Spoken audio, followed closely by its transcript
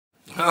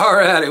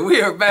Alrighty,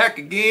 we are back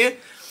again,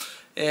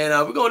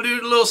 and we're going to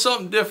do a little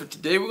something different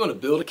today. We're going to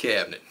build a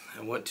cabinet.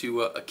 I went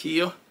to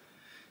Ikea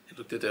and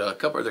looked at a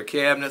couple of their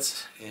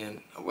cabinets,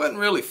 and I wasn't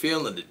really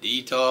feeling the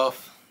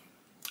Detolf,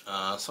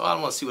 so I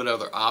want to see what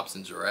other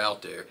options are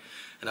out there.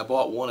 And I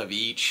bought one of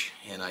each,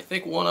 and I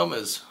think one of them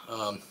is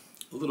a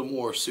little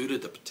more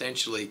suited to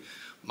potentially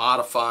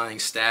modifying,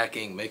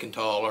 stacking, making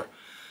taller.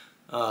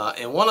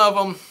 And one of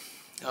them,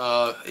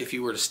 if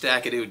you were to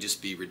stack it, it would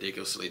just be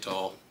ridiculously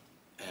tall.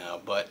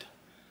 But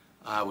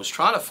I was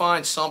trying to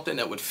find something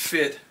that would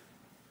fit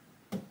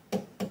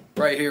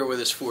right here where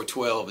this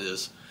 412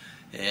 is,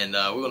 and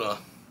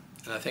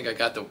I think I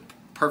got the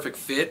perfect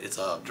fit. It's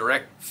a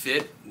direct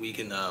fit. We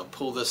can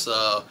pull this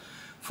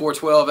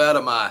 412 out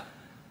of my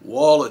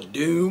wall of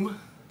doom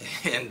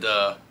and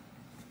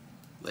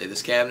lay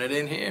this cabinet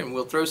in here, and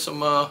we'll throw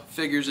some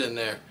figures in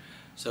there.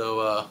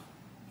 So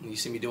when you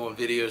see me doing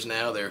videos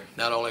now, they're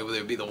not only will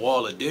there be the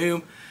wall of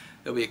doom,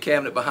 there'll be a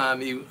cabinet behind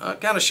me,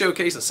 kind of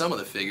showcasing some of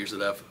the figures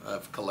that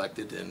I've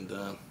collected, and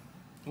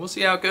we'll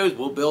see how it goes.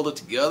 We'll build it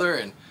together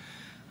and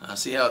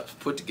see how it's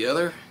put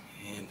together,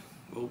 and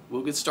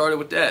we'll get started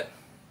with that.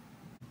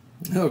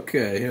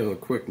 Okay, here's a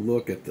quick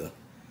look at the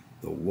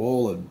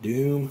wall of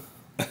doom.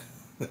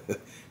 We're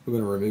going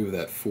to remove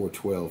that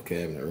 412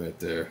 cabinet right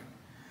there.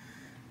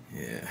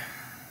 Yeah,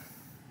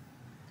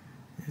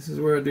 this is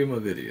where I do my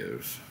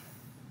videos.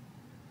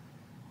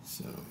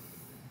 So,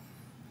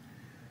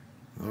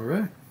 all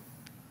right.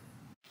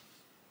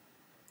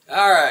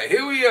 Alright,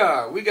 here we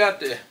are. We got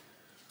the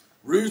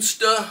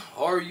Rudsta,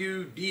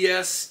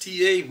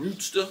 R-U-D-S-T-A,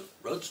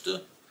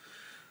 Rudsta.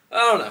 I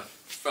don't know,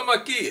 from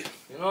Ikea,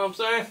 you know what I'm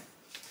saying?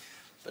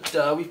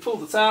 But we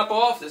pulled the top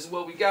off. This is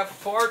what we got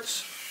for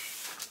parts.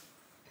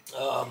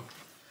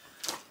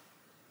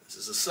 This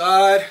is the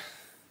side.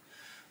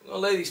 I'm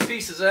going to lay these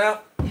pieces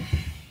out. I'm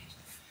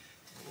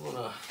going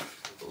to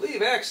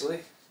believe, actually,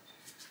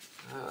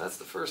 that's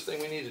the first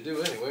thing we need to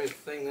do anyway.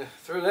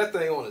 Throw that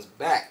thing on its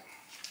back.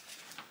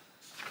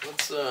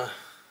 Let's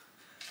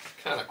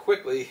kind of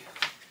quickly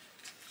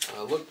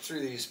look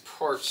through these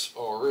parts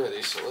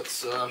already. So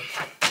let's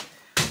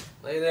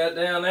lay that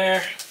down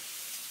there.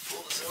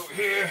 Pull this over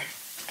here.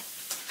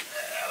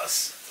 Let's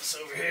set this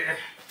over here.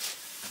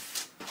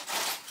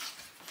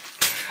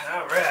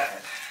 All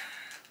right.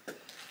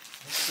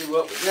 Let's see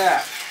what we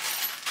got.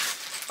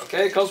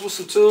 Okay, comes with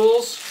some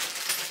tools,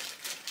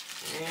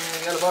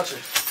 and got a bunch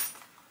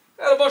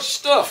of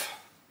stuff.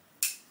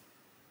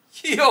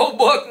 The old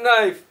buck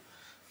knife.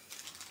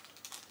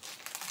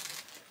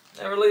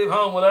 Never leave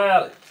home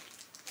without it.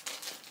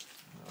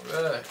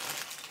 Alright.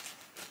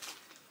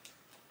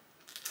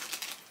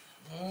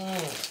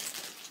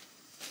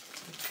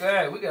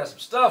 Okay, we got some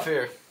stuff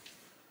here.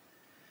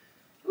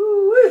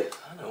 Woo-wee.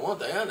 I know one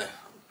thing, I know.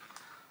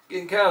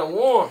 Getting kind of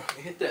warm. Let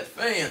me hit that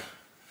fan.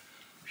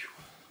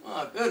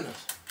 My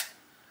goodness.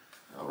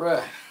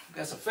 Alright,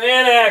 got some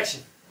fan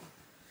action.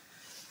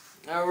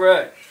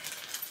 Alright.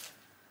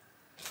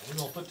 We're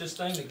going to put this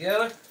thing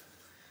together.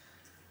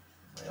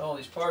 Lay all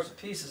these parts and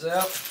pieces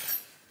out.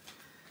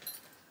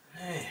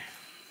 Man,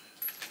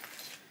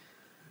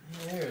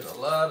 there's a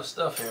lot of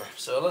stuff here.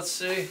 So let's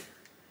see.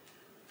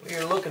 We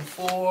are looking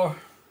for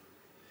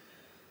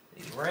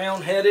these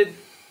round-headed.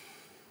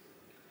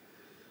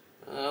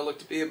 Look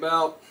to be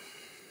about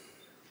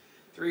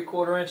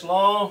 3/4 inch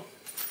long,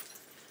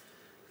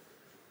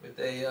 with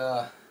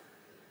a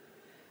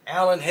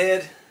Allen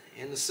head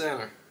in the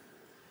center.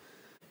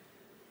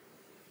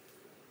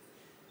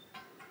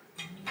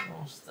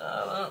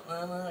 Style up,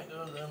 and it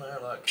goes in there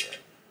like that.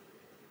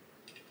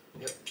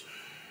 Yep.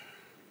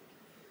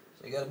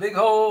 So you got a big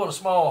hole and a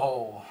small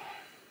hole.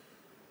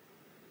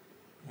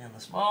 And the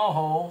small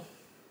hole,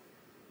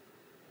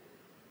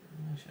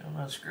 make sure I'm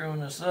not screwing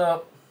this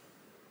up.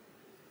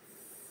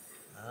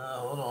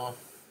 Hold on.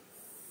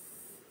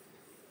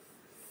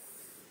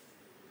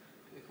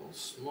 Big old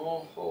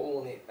small hole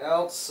on the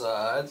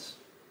outsides.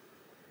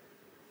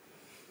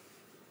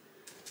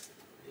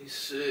 You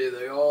see,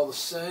 they're all the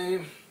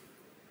same.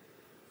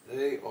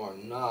 They are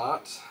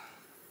not.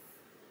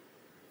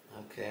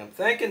 Okay, I'm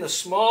thinking the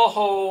small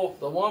hole,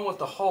 the one with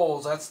the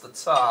holes, that's the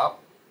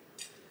top.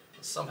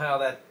 Somehow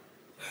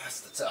that's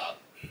the top.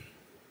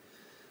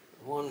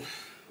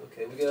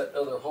 Okay, we got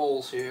other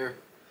holes here.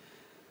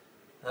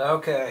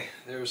 Okay,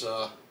 there's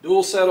a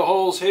dual set of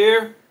holes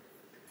here.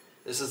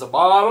 This is the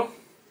bottom.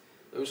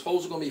 Those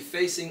holes are going to be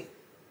facing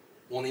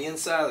on the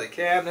inside of the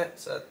cabinet.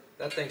 So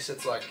that thing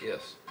sits like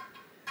this.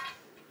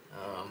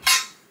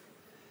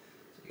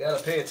 You got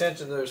to pay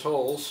attention to those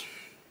holes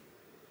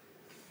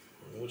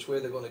and which way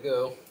they're going to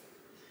go.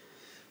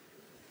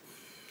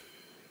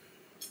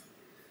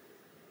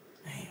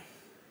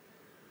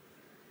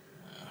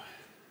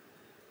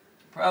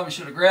 Probably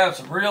should have grabbed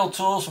some real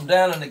tools from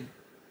down in the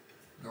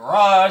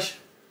garage,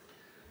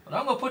 but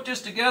I'm going to put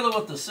this together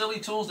with the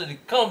silly tools that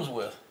it comes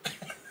with.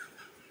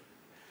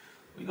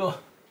 We go,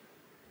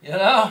 you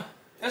know,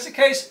 just in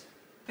case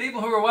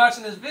people who are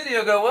watching this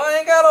video go, well, I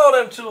ain't got all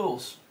them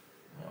tools.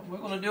 We're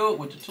going to do it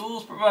with the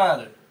tools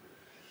provided.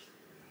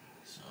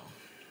 So,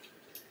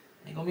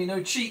 Ain't gonna be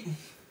no cheating.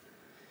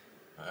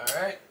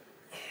 Alright.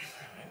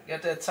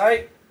 Got that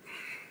tight.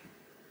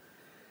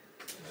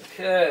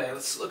 Okay,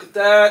 let's look at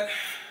that.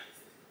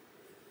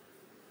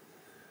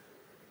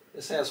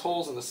 This has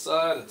holes on the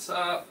side and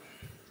top.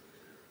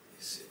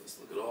 Let's see, let's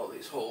look at all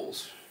these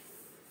holes.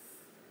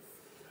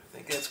 I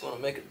think that's going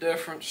to make a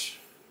difference.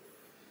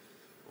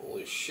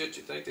 Holy shit,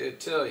 you think they'd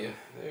tell you.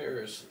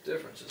 There's some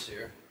differences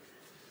here.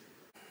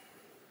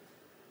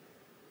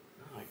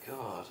 Oh my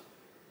god.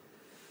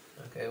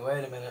 Okay,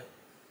 wait a minute.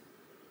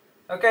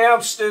 Okay,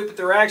 I'm stupid.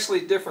 They're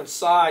actually different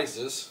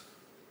sizes.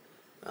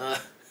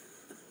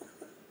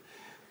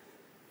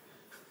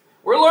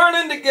 We're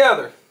learning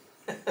together.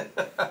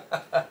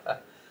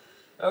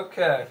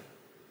 Okay.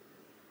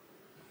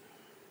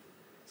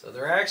 So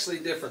they're actually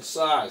different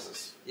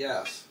sizes.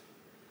 Yes.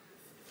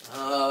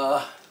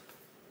 Okay,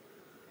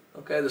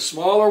 the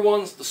smaller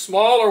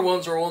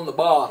ones are on the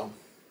bottom.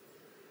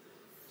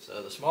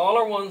 So the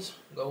smaller ones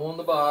go on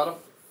the bottom.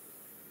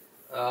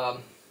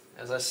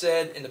 As I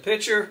said in the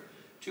picture,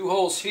 2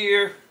 holes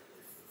here.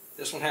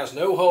 This one has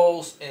no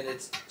holes, and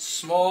it's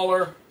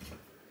smaller.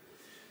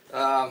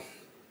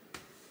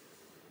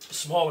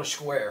 Smaller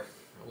square.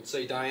 I would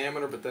say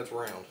diameter, but that's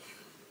round.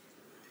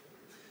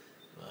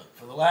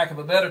 For the lack of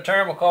a better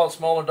term, we'll call it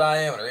smaller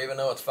diameter, even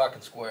though it's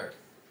fucking square.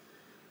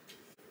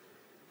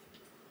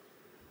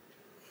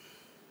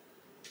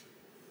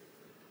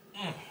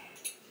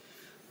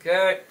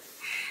 Okay,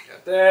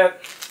 got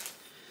that.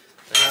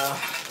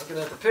 Looking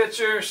at the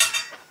pictures.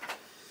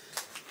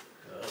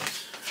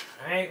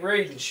 I ain't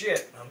reading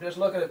shit. I'm just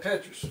looking at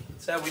pictures.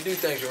 That's how we do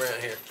things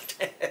around here.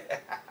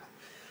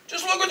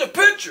 Just look at the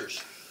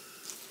pictures.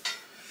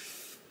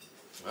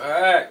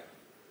 Alright.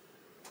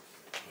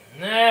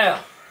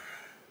 Now,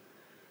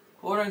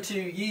 according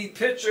to ye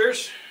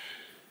pictures,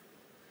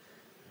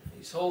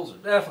 these holes are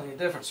definitely in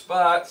different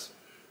spots.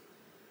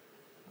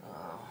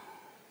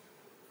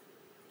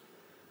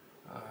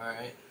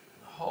 Alright.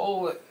 The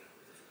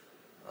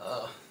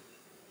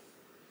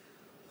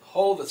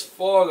hole that's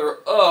farther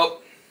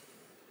up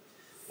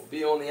will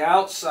be on the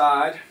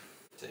outside.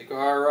 Take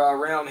our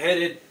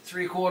round-headed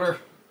 3/4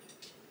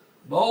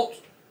 bolt.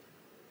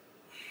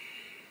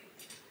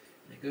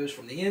 It goes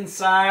from the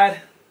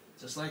inside,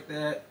 just like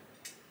that,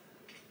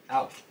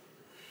 out.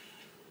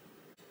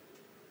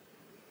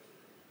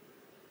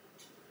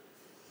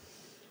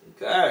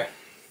 Okay,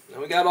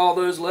 now we got all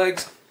those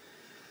legs,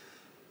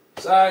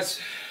 sides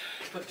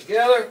put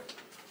together.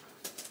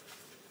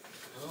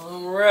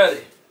 I'm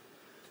ready.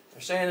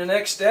 They're saying the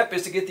next step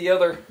is to get the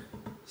other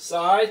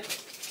side.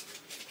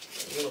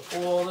 I'm going to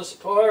pull all this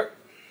apart.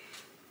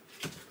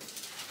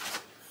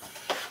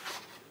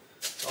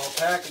 It's all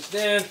packaged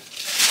in.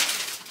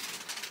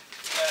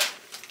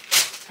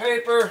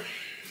 Paper.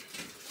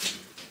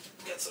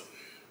 Got some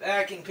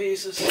backing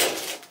pieces.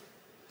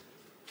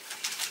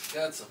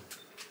 Got some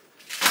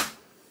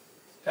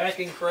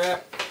packing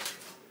crap.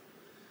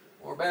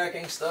 More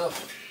backing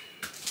stuff.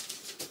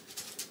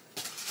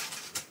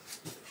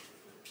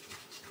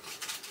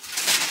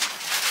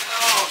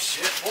 Oh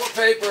shit, more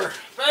paper.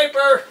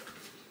 Paper!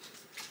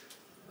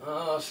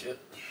 Oh shit.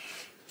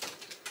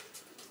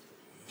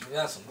 We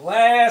got some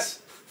glass.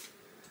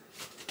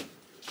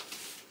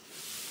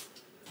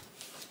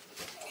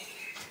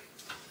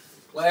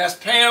 Glass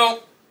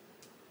panel.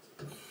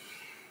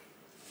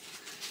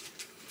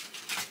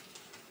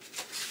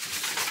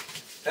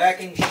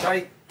 Packing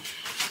tape.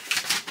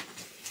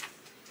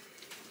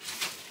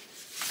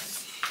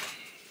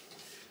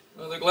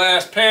 Another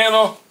glass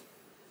panel.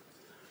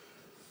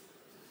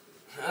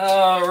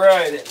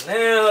 Alright, and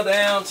now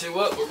down to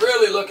what we're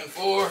really looking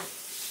for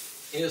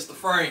is the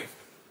frame.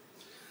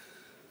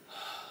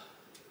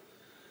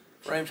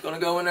 Frame's going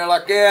to go in there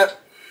like that.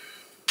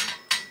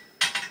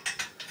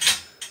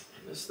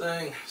 This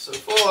thing, so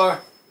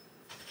far,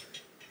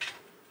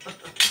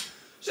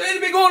 seems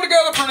to be going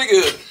together pretty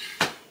good.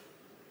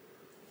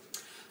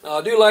 Now,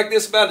 I do like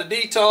this about the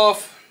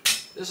Detolf.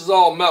 This is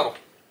all metal.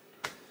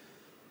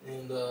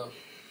 And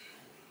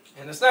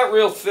it's not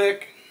real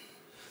thick,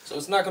 so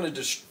it's not going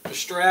to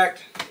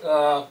distract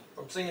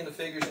from seeing the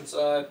figures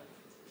inside.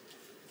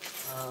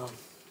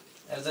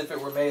 As if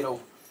it were made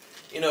of,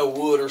 you know,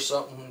 wood or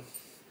something.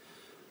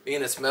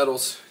 Being it's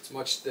metals, it's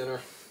much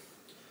thinner.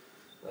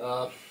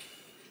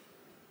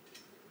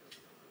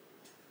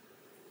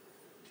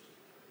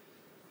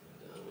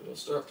 We'll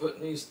start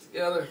putting these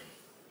together.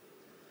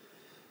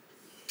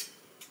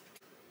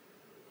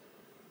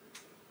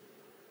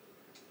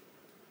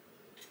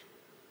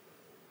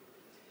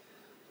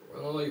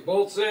 Run all your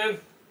bolts in.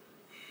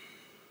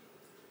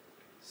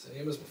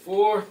 Same as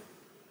before.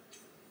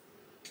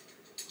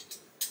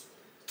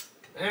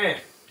 Man,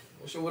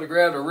 wish I would have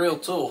grabbed a real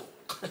tool.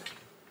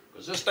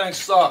 Because this thing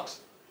sucks.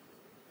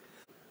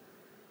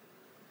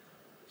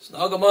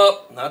 Snug them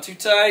up, not too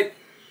tight.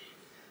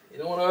 You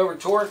don't want to over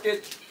torque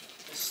it.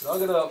 Just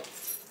snug it up.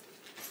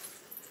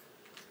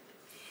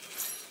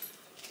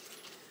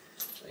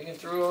 Digging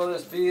through all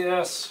this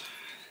BS.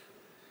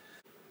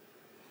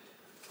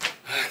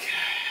 Okay.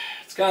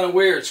 It's kind of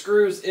weird. It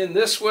screws in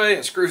this way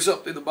and screws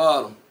up through the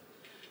bottom.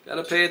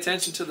 got to pay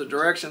attention to the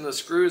direction of the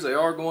screws. They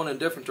are going in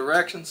different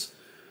directions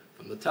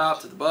from the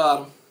top to the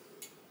bottom.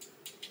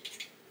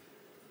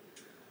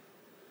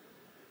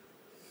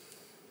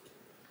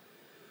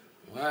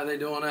 Why are they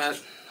doing that?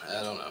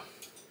 I don't know.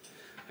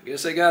 I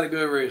guess they got a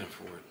good reason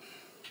for it.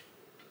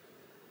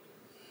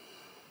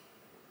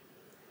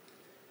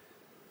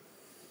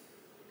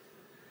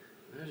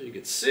 As you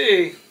can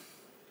see,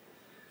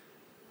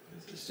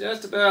 this is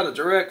just about a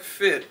direct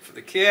fit for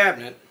the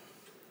cabinet.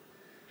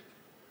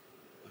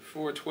 The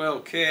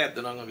 412 cab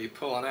that I'm going to be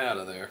pulling out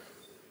of there.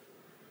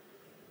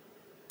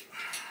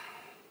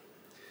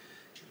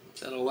 What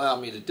that'll allow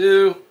me to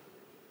do,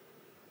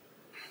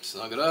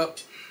 snug it up,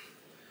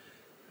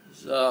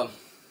 is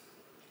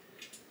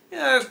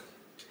yeah,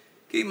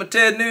 keep my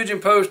Ted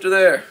Nugent poster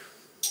there.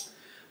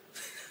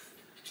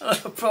 A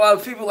lot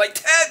of people like,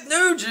 Ted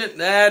Nugent!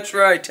 That's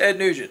right, Ted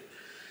Nugent.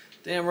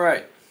 Damn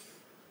right.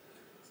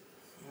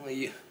 Well,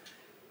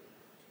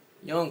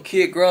 young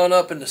kid growing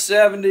up in the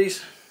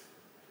 70s,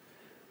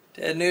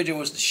 Ted Nugent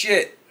was the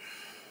shit.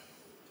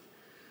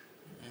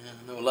 I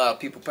know a lot of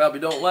people probably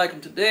don't like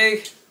him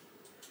today,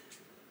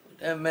 but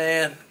that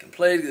man can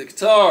play the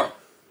guitar.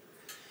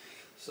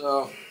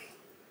 So,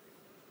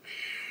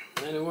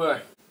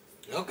 anyway.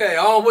 Okay,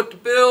 on with the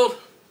build.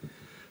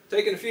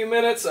 Taking a few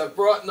minutes. I've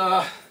brought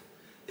the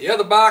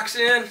other box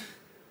in,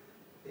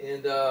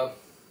 and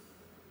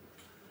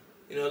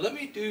you know, let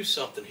me do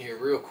something here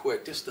real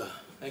quick just to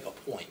make a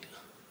point.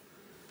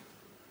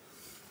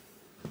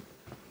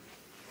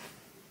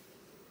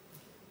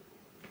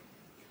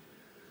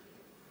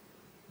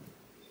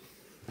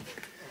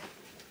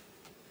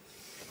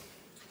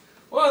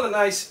 One of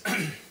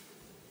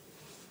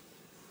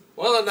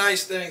the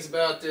nice things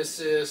about this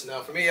is,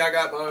 now for me, I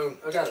got a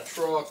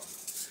truck,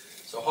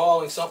 so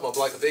hauling something up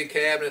like a big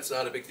cabinet's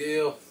not a big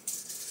deal.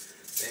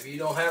 Maybe you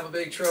don't have a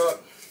big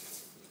truck.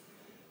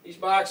 These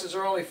boxes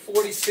are only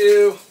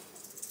 42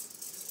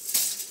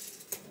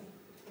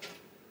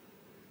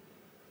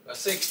 by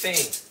 16.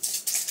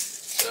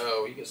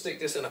 So you can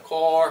stick this in a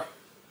car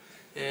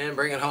and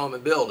bring it home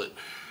and build it.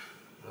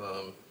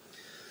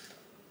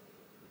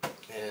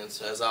 And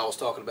so, as I was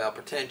talking about,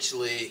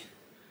 potentially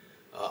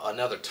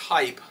another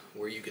type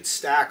where you could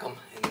stack them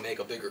and make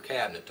a bigger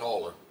cabinet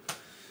taller.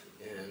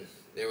 And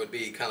there would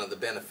be kind of the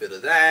benefit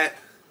of that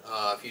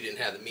if you didn't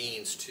have the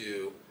means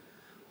to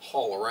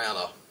haul around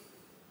a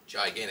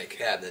gigantic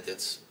cabinet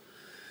that's,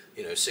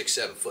 you know,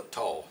 6-7 foot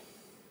tall.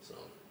 So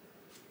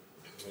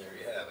there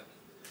you have it.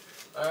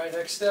 Alright,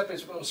 next step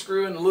is we're going to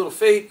screw in the little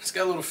feet. It's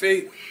got little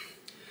feet.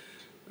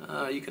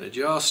 You can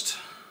adjust.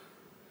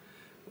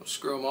 We'll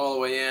screw them all the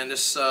way in.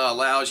 This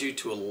allows you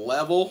to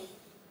level.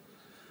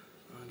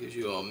 Gives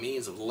you a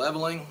means of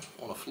leveling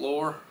on a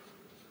floor.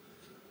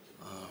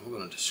 We're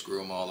going to just screw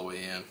them all the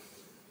way in.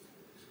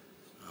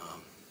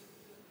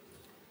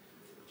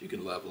 You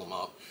can level them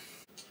up.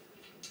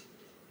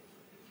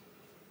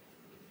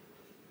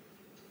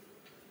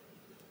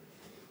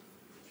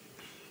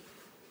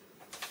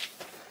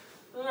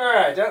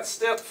 Alright, that's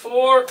step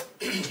 4.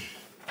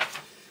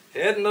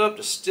 Heading up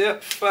to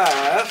step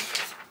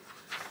 5.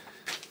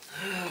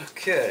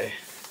 Okay.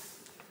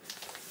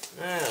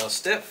 Now,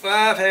 step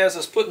 5 has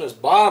us putting this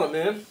bottom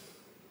in.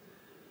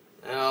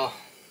 Now,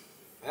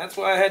 that's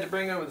why I had to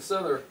bring over this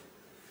other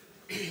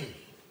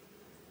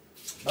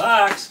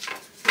box.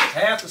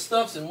 Half the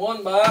stuff's in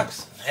one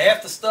box,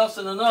 half the stuff's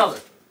in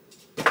another.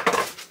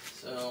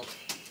 So,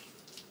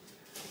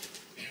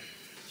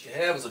 what you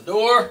have is a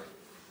door.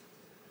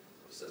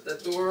 Set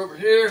that door over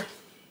here.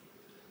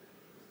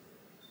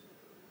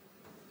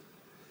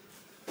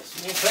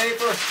 Some more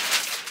paper.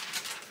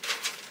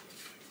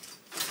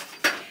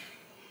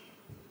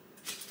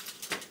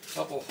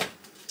 Couple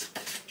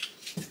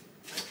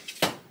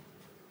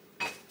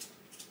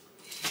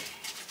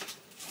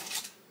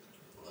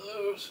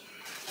those.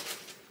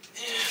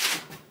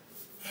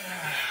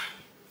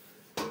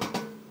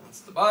 That's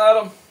the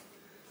bottom.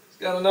 It's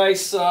got a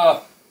nice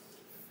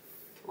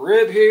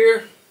rib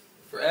here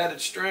for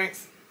added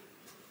strength.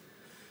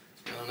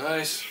 It's kind of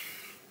nice.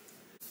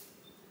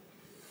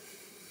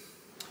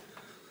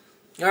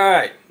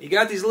 Alright, you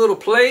got these little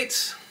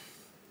plates.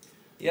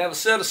 You have a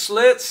set of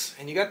slits,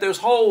 and you got those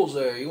holes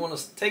there. You want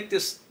to take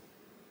this,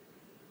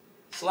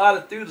 slide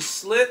it through the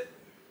slit,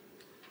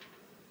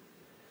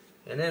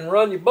 and then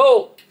run your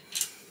bolt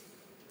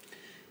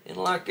in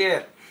like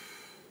that.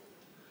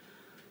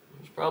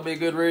 There's probably a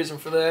good reason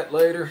for that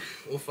later.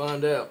 We'll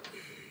find out.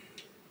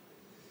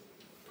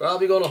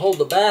 Probably going to hold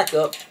the back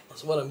up.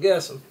 That's what I'm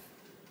guessing.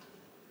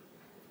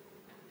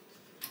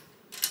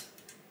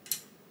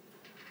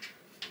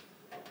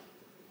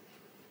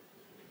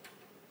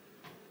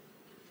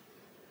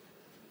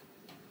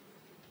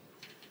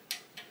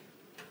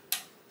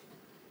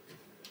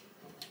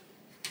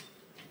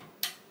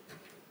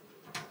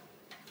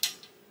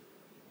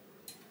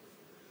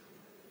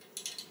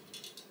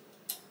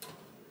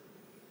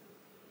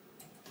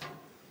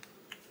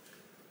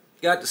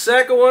 Got the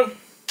second one,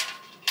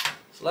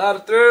 slide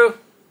it through,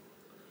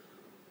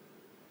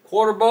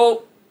 quarter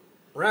bolt,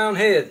 round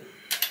head.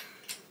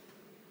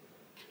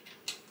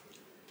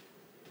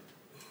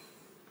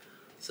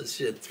 So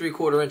shit,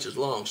 3/4 inches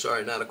long.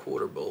 Sorry, not a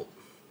quarter bolt.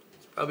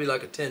 It's probably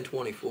like a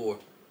 1024.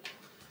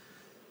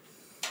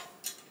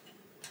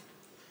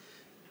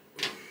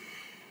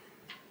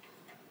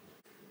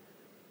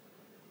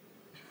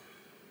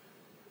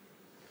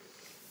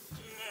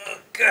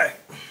 Okay.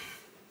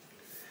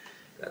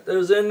 Got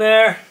those in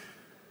there.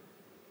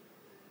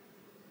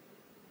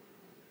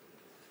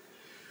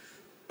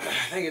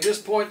 I think at this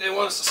point they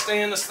want us to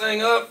stand this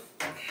thing up.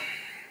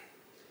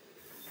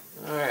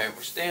 Alright,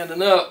 we're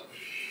standing up.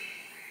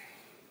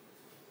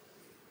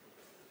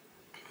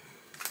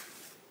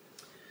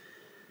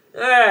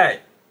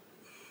 Alright.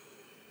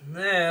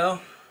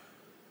 Now,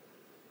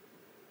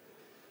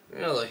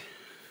 really,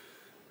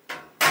 it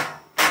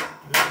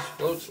just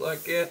floats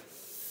like that.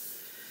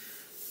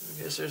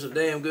 I guess there's a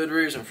damn good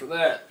reason for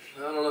that.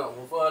 I don't know,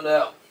 we'll find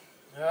out.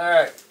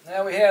 Alright,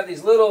 now we have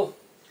these little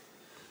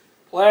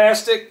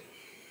plastic.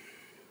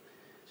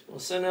 Just gonna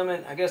send them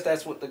in. I guess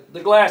that's what the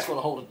glass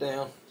gonna hold it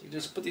down. You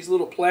just put these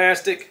little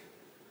plastic,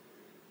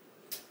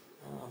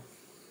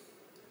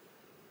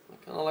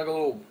 kind of like a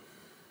little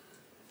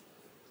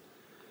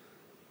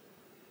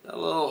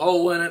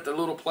hole in it. The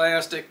little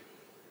plastic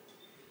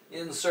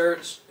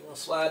inserts. You're gonna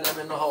slide them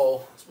in the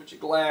hole. That's what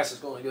your glass is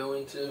gonna go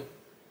into.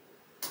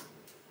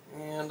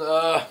 And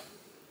so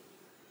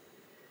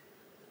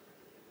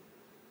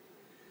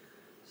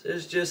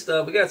it's just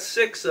we got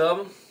 6 of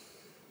them.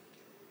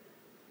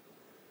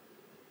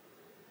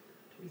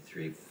 2,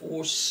 3,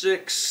 4,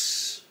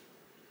 6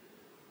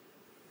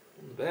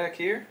 on the back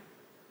here.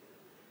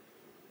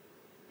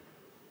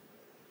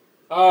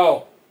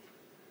 Oh,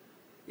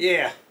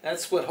 yeah,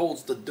 that's what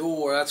holds the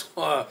door. That's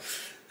what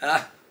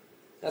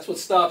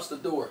stops the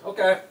door.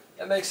 Okay,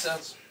 that makes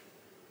sense.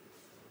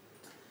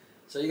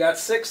 So you got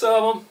 6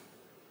 of them.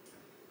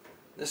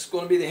 This is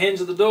going to be the hinge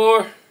of the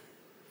door.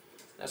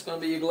 That's going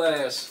to be your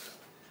glass.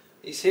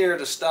 He's here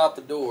to stop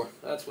the door.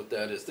 That's what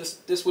that is.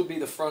 This would be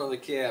the front of the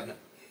cabinet.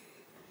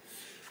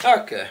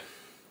 Okay.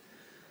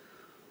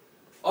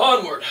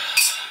 Onward.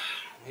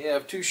 We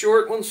have 2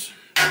 short ones.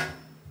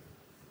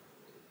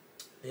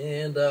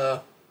 And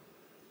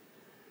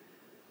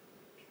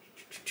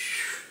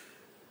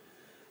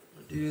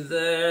do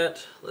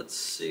that. Let's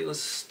see.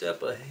 Let's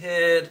step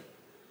ahead.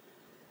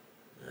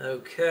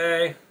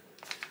 Okay.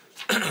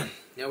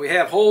 Now we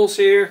have holes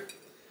here.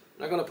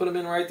 I'm not going to put them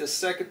in right this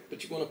second,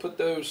 but you're going to put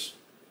those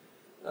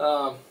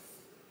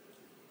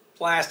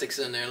plastics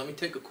in there. Let me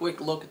take a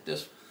quick look at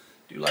this.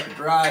 Do like a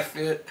dry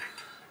fit.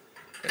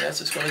 Okay, that's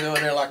just going to go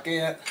in there like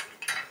that.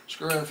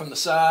 Screw in from the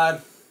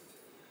side.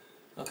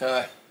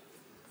 Okay.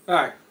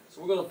 Alright,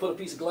 so we're going to put a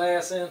piece of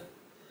glass in.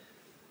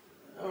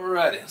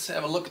 Alrighty, let's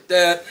have a look at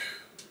that.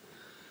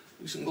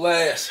 Do some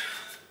glass.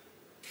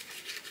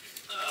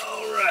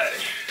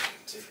 Alrighty,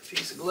 take a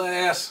piece of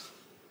glass.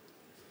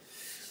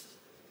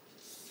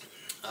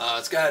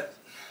 It's got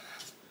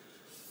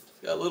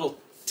little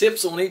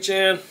tips on each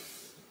end.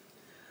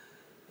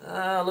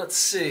 Let's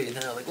see.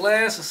 Now the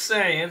glass is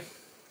saying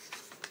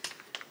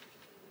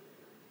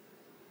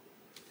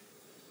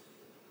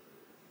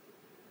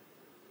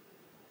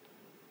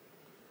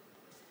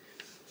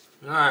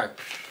alright.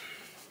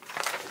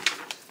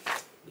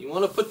 You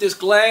want to put this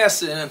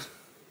glass in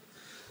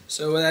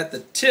so that the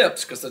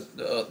tips, because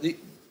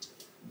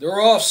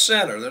they're off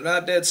center. They're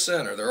not dead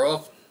center. They're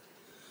off.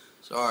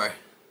 Sorry.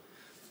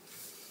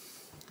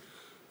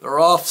 They're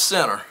off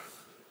center.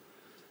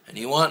 And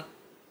you want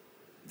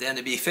them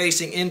to be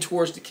facing in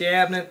towards the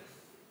cabinet.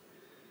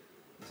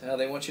 That's how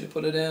they want you to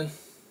put it in.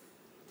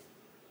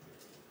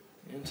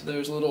 Into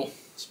those little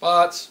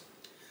spots.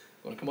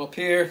 I'm going to come up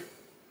here.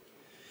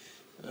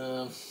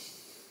 I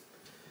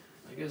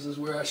guess this is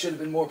where I should have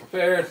been more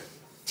prepared.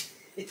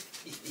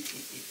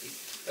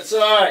 That's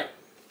alright.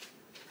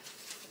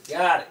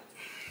 Got it.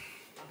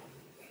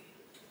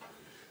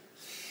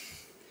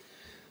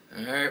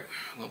 Alright,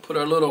 we'll put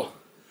our little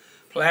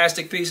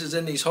plastic pieces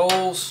in these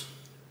holes.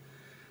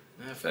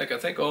 In fact, I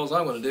think all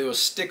I'm going to do is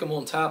stick them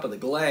on top of the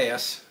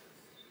glass.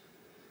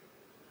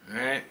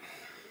 Alright.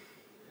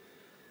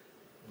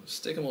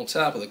 Stick them on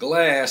top of the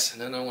glass,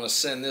 and then I want to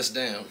send this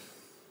down.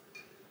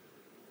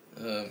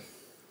 I'm going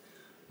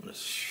to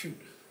shoot.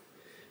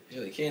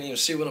 Yeah, they can't even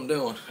see what I'm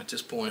doing at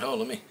this point. Oh,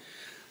 let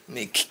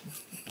me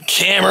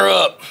camera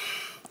up.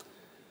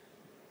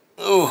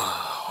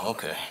 Oh,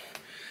 okay.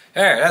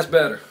 Alright, that's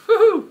better.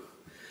 Woohoo!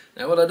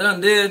 Now what I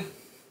done did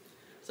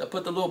is I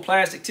put the little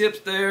plastic tips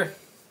there.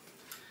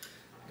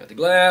 Got the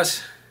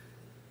glass,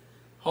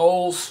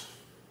 holes.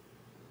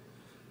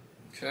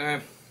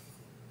 Okay.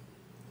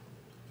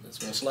 That's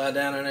going to slide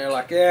down in there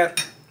like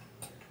that.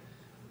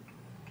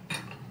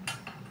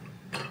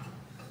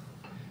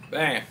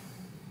 Bam.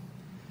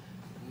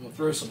 I'm going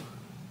to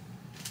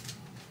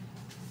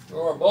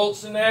throw our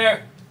bolts in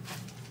there.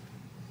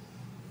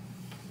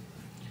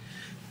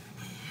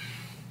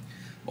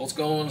 Bolts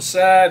go on the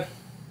side.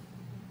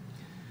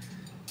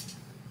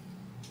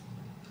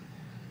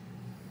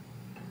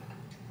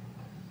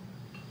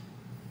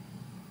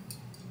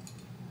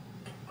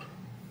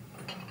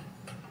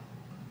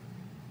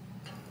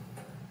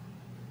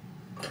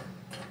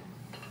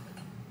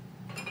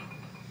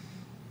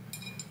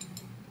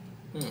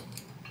 I'm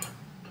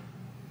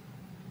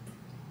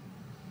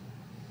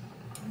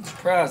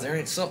surprised there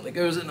ain't something that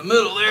goes in the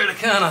middle there to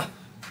kind of...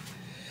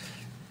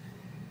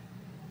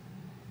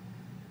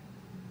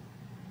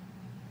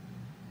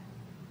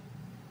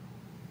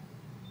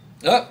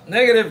 Oh,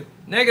 negative,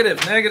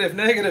 negative, negative,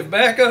 negative.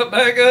 Back up,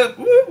 back up.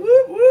 Whoop,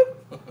 whoop, whoop.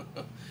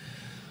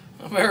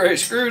 I'm ready to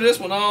screw this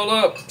one all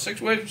up.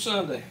 6 ways for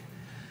Sunday.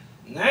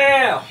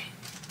 Now,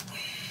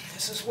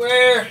 this is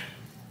where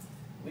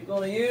we're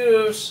going to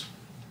use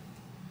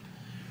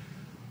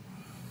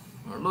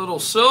our little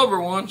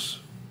silver ones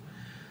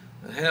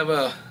that have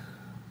a...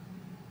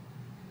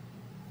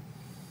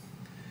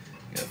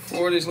 Got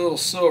 4 of these little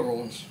silver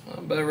ones. I'm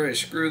about ready to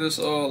screw this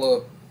all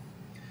up.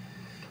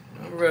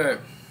 All right.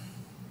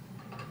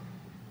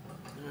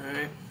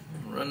 Alright,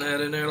 run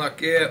that in there like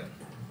that.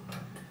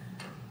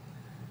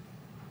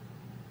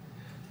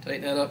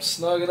 Tighten that up,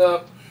 snug it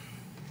up.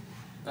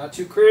 Not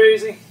too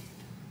crazy.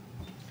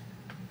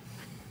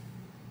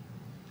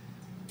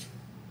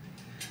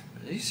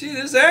 You see,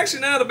 this is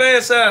actually not a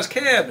bad sized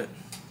cabinet.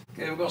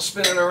 Okay, we're going to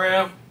spin it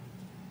around.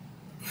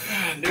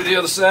 Do the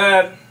other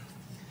side.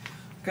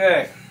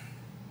 Okay.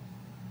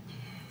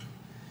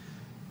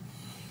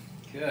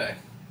 Okay.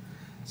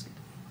 Let's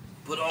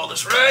put all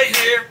this right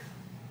here.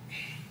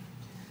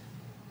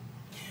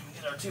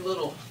 We get our 2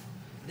 little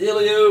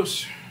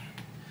dealios.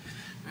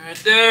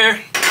 Right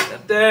there.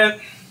 Got that.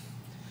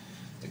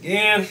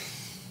 Again,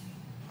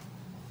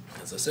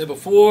 as I said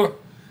before,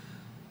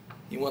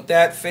 you want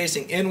that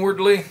facing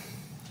inwardly.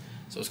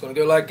 So it's going to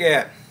go like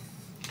that.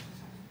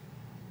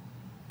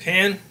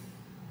 Pin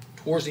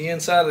towards the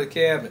inside of the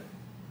cabinet.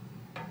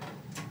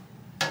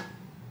 It's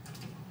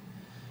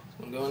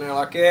going to go in there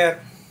like that.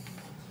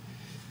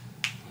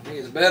 I think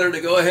it's better to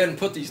go ahead and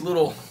put these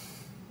little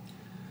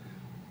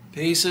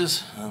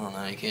pieces. I don't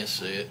know, you can't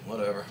see it,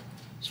 whatever.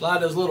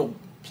 Slide those little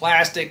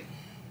plastic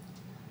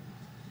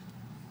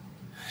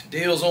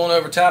deals on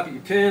over top of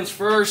your pins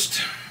first.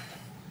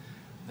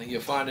 I think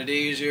you'll find it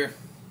easier.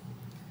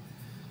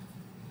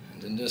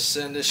 And then just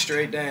send this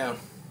straight down.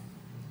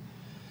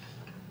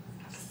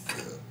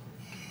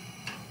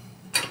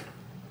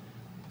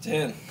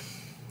 Then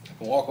I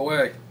can walk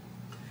away.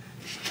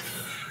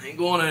 Ain't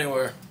going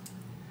anywhere.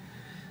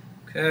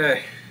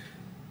 Okay.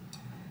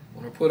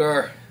 Want to put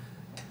our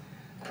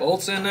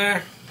bolts in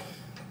there.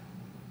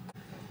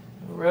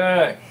 All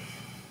right.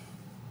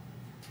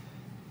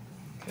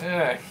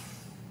 Okay.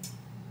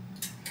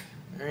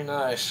 Very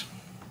nice.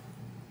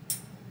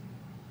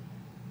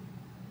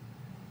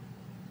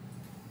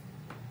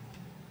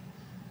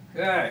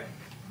 Okay.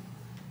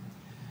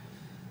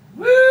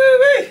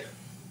 Woo-wee!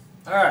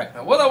 Alright,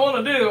 now what I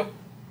want to do, I'm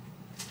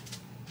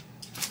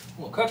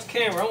going to cut the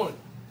camera. I want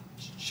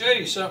to show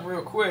you something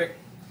real quick,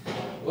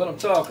 what I'm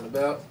talking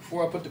about,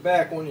 before I put the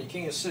back on you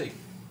can't see.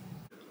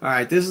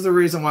 Alright, this is the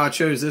reason why I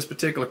chose this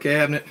particular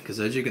cabinet,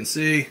 because as you can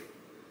see,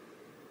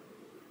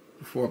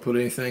 before I put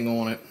anything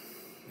on it,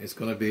 it's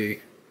going to be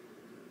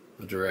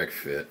a direct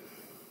fit.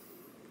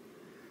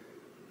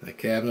 That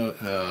cabinet,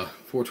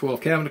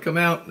 412 cabinet to come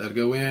out, that'll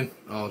go in,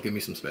 give me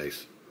some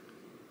space.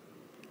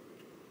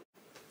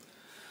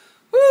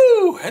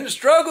 Woo! And the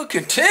struggle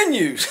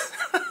continues.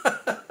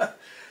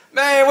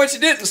 Man, what you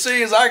didn't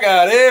see is I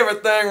got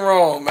everything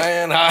wrong,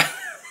 man.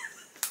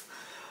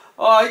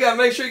 Oh, you gotta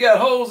make sure you got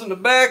holes in the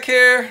back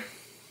here,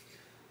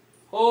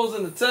 holes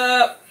in the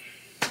top.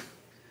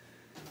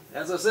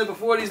 As I said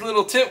before, these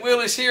little tent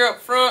wheelies here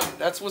up front,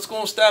 that's what's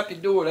gonna stop your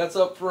door, that's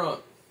up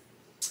front.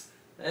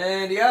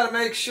 And you gotta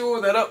make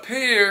sure that up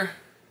here,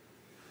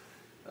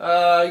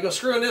 you're gonna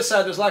screw on this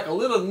side, there's like a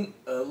little,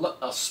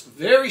 a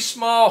very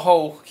small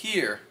hole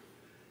here.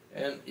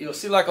 And you'll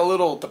see like a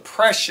little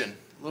depression,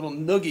 a little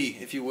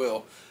noogie, if you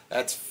will,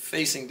 that's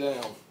facing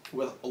down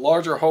with a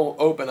larger hole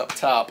open up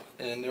top,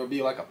 and there'll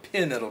be like a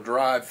pin that'll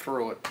drive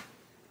through it.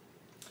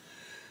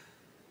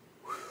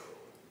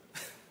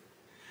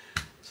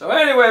 So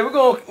anyway,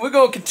 we're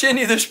gonna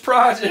continue this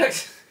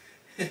project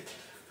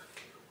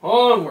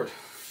onward.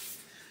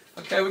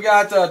 Okay, we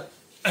got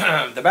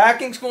the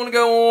backing's going to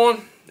go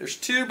on. There's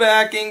 2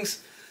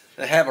 backings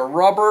that have a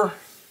rubber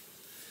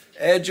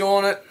edge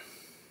on it.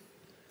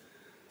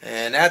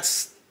 And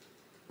that's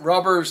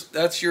rubbers,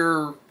 that's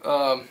your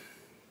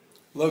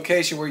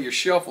location where your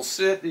shelf will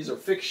sit. These are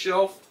fixed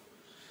shelf.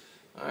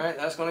 Alright,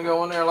 that's going to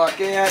go in there like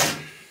that.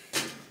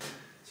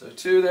 So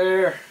 2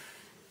 there.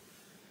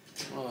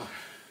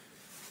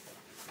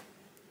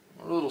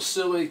 A little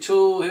silly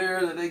tool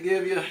here that they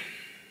give you.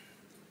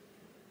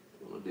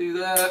 We'll do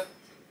that.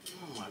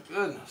 Oh my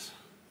goodness.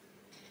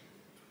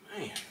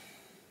 Man.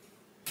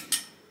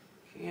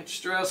 Can't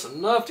stress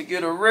enough to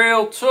get a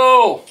real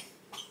tool.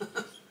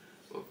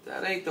 If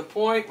that ain't the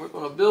point, we're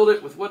going to build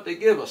it with what they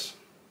give us.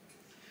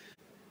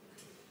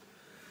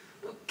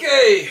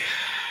 Okay.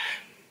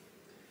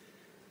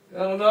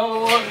 Got another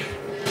one.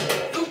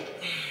 Oop.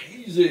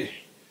 Easy.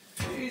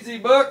 Easy,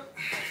 buck.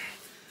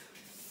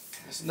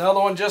 That's another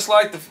one just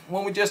like the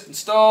one we just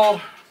installed.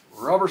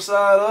 Rubber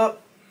side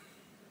up.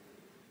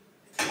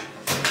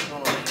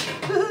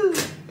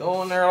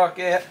 Go in there like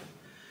that.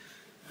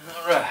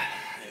 Alright.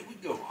 There we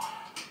go.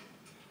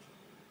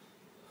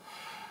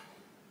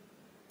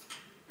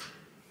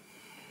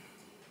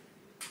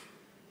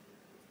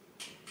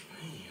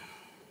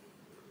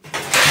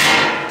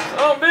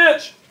 Oh,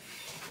 bitch!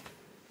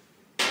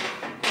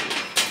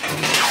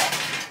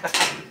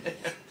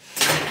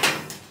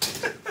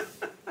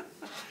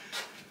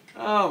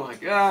 Oh my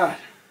God.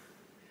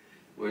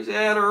 Wish I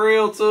had a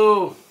real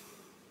tool.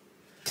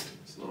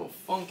 This little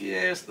funky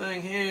ass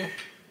thing here.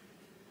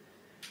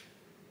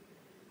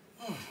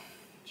 Oh,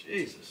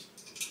 Jesus.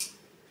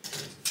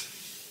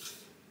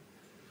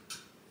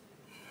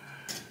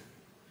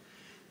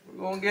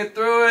 We're gonna get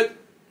through it.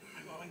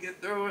 We're gonna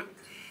get through it.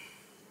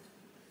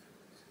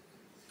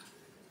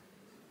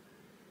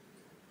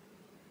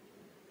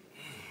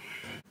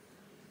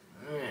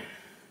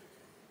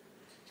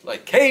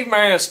 Like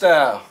caveman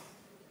style.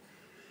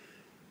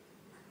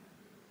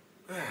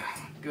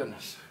 Oh,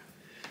 goodness.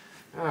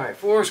 Alright,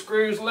 4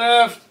 screws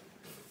left.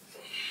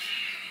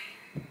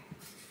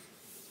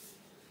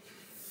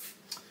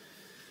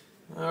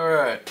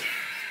 Alright.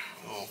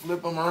 I'll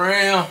flip them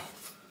around.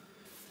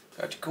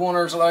 Got your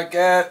corners like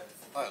that.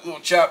 Like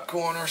little chopped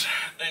corners.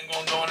 Then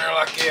gonna go in there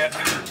like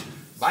that.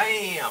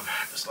 Bam!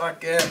 Just like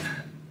that.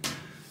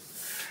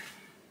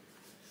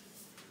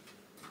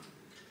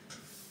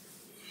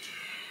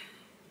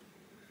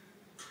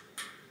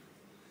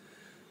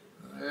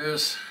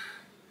 There's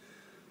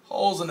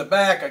holes in the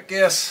back, I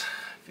guess,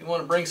 if you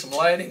want to bring some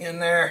lighting in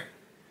there.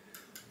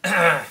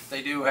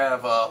 They do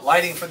have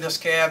lighting for this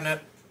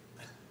cabinet.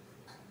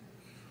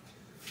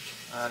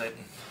 I didn't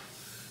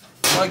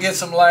want to get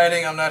some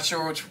lighting. I'm not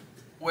sure which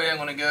way I'm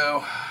going to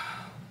go.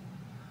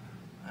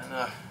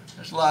 And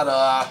there's a lot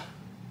of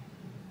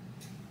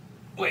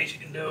ways you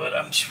can do it,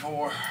 I'm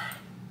sure.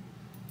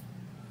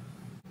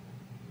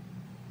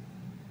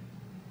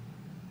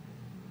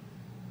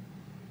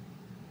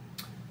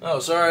 Oh,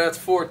 sorry, that's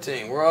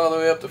 14. We're all the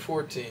way up to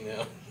 14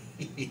 now.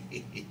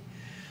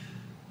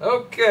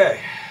 Okay.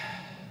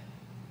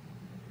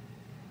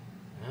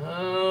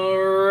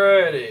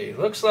 Alrighty.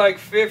 Looks like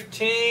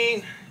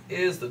 15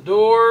 is the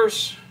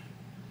doors.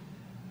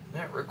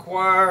 That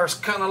requires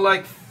kind of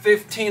like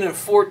 15 and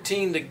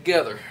 14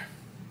 together.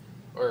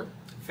 Or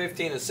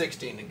 15 and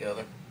 16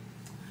 together.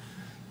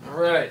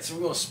 Alright, so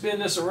we're going to spin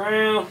this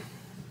around.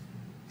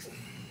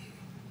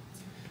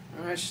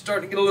 Alright, she's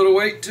starting to get a little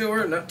weight to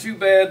her. Not too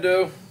bad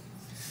though.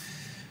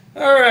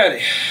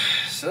 Alrighty,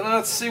 so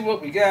let's see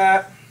what we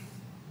got.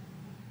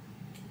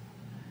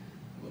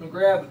 I'm going to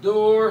grab the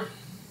door.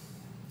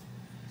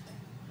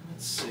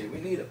 Let's see,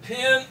 we need a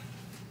pin.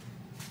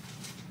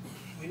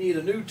 We need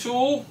a new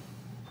tool.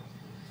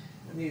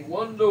 We need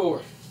one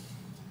door.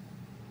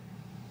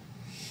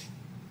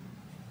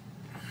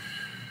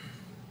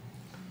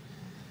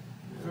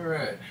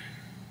 Alright.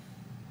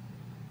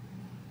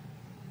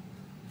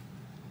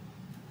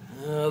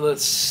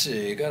 Let's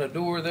see, got a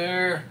door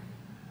there.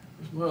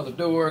 There's one other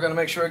door. I got to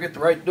make sure I get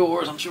the right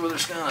doors. I'm sure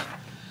there's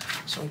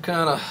some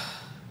kind of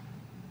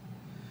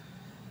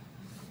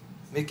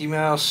Mickey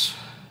Mouse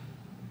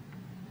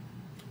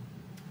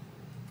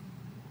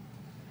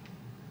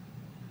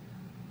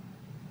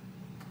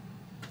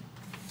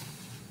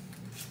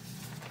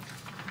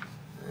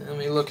let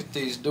me look at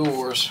these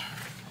doors.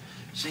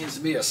 Seems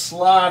to be a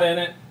slot in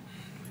it.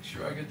 Make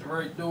sure I get the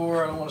right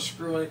door. I don't want to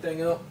screw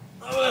anything up.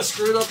 Oh, I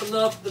screwed up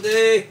enough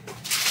today.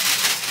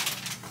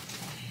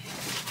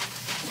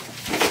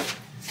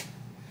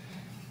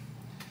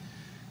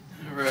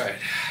 Alright.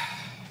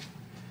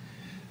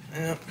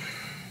 Yeah.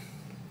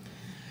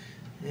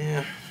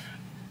 Yeah.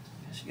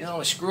 Guess you can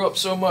only screw up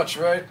so much,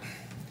 right?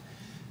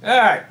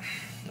 Alright.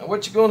 Now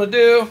what you're going to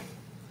do,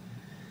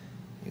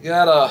 you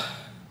got a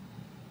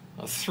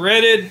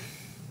threaded,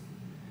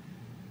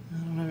 I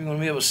don't know if you're going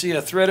to be able to see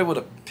a threaded with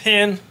a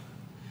pin.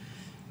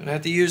 You're going to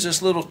have to use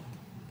this little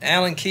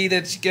Allen key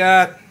that you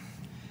got,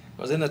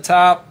 because in the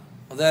top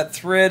of that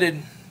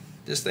threaded,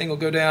 this thing will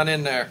go down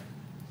in there.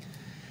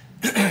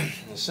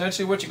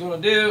 Essentially what you're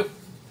going to do,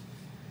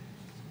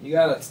 you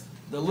got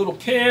the little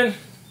pin,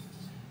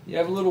 you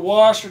have a little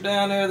washer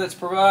down there that's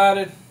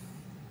provided.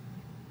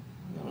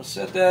 I'm going to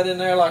set that in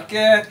there like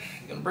that.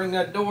 You're going to bring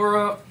that door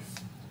up,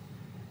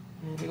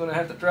 and you're going to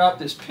have to drop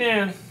this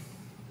pin.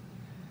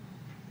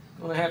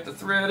 You're going to have to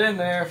thread in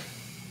there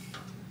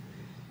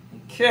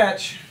and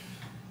catch.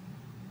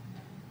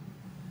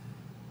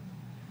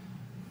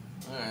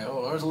 Alright,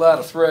 hold on, there's a lot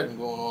of threading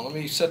going on. Let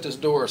me set this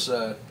door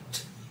aside.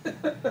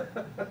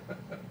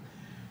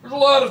 There's a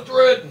lot of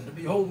threading to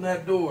be holding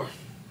that door.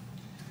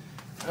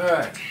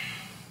 Alright.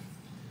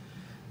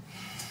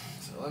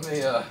 So let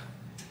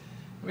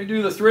me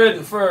do the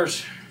threading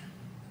first.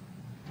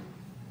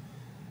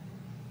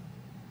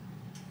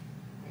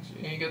 Make sure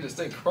you ain't got this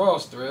thing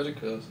cross threaded,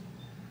 because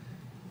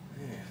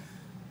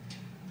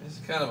this is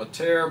kind of a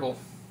terrible.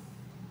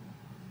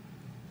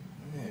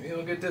 If you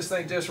don't get this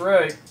thing just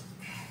right, it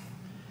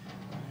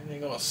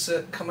ain't gonna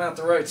come out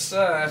the right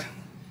side.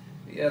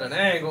 Be at an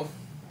angle.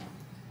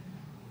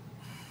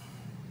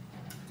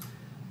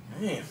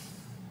 Man.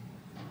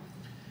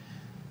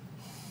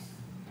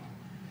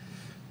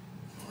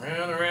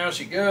 Round and round Down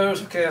she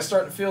goes. Okay, I'm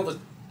starting to feel the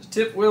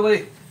tip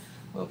willy.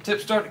 Little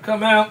tip starting to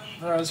come out.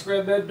 All right, let's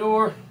grab that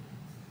door.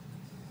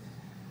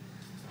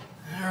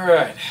 All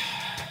right.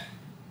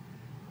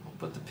 We'll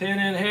put the pin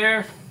in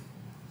here.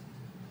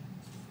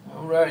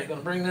 All right, gonna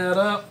bring that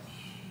up.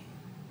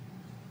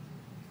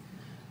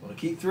 Gonna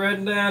keep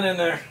threading down in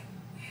there.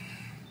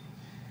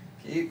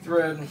 Keep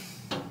threading.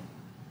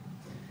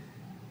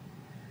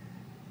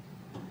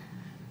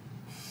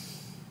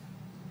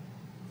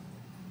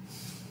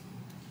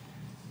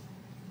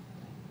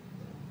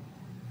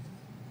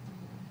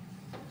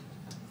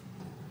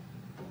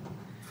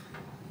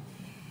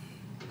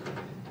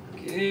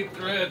 Keep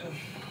threading.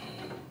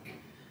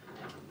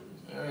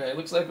 Alright,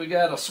 looks like we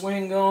got a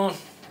swing going.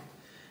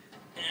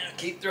 Yeah,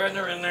 keep threading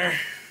her in there.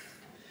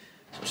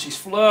 So she's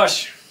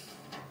flush.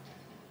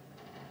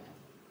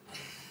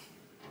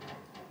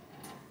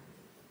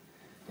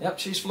 Yep,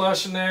 she's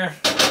flush in there.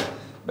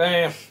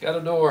 Bam, got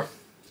a door.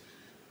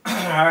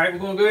 Alright, we're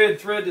going to go ahead and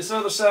thread this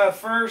other side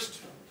first.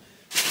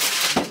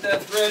 Get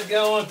that thread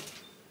going.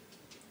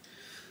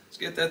 Let's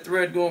get that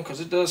thread going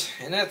because it does,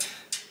 and that,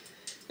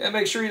 you gotta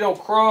make sure you don't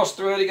cross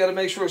thread. You gotta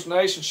make sure it's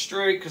nice and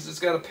straight because it's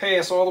gotta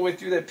pass all the way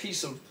through that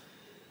piece of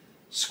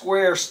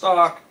square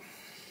stock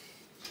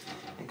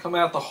and come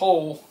out the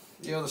hole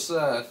the other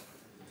side.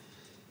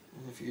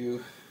 And if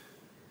you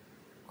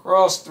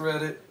cross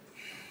thread it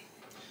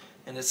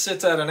and it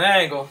sits at an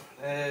angle,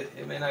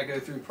 it may not go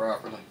through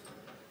properly.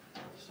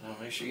 So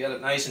make sure you got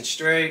it nice and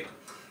straight.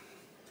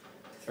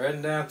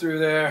 Threading down through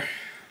there.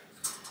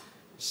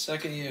 The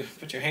second you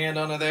put your hand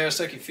under there, the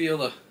second you feel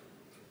the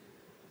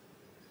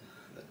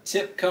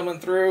tip coming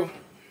through.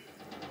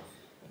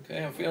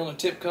 Okay, I'm feeling the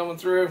tip coming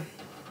through.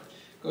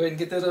 Go ahead and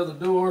get that other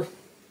door.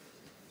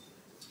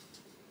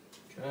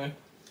 Okay.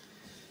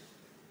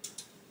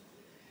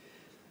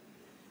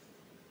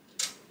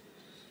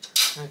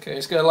 Okay,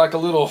 it's got like a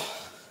little,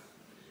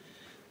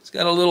 it's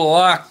got a little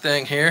lock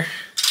thing here.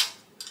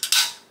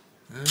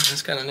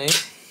 That's kind of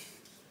neat.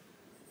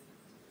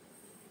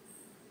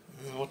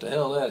 I don't know what the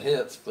hell that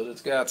hits, but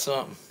it's got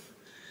something.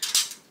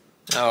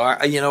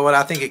 Oh, you know what?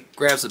 I think it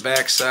grabs the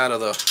back side of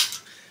the...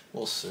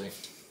 We'll see.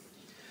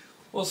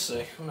 We'll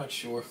see. I'm not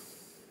sure.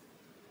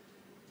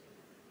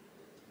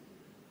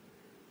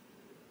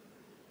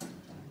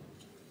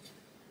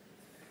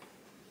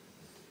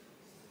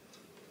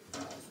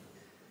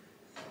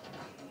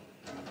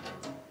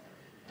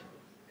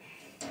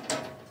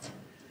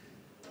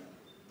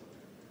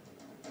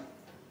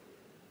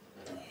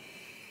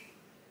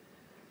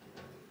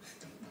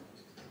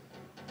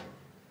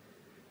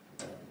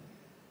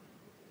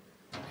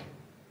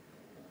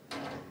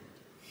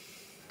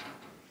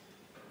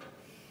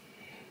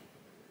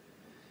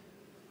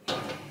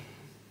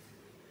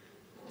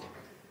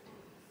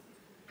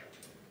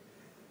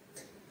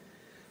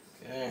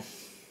 Okay.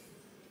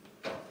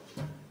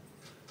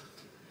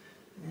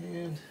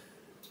 And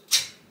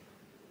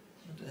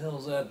what the hell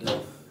does that do?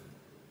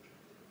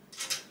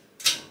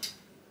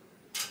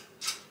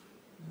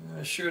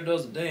 It sure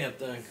does a damn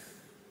thing.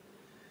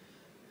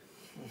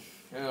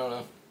 I don't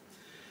know.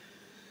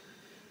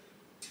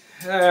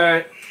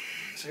 Alright,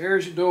 so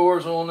here's your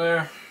doors on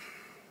there.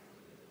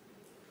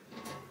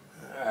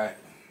 Alright,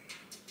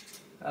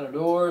 out of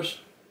doors.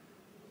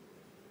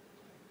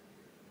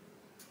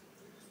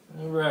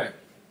 Alright.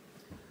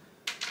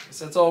 Guess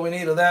that's all we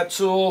need of that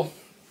tool.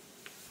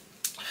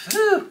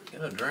 Whew,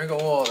 get a drink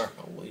of water.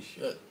 Holy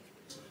shit.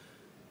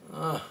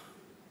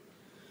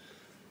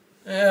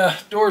 Yeah,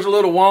 door's a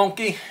little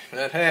wonky,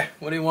 but hey,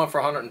 what do you want for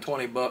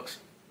 120 bucks?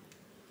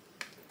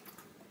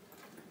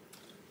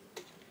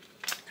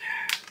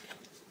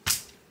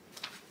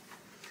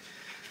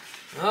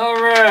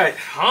 Alright,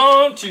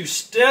 on to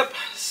step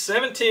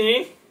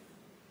 17.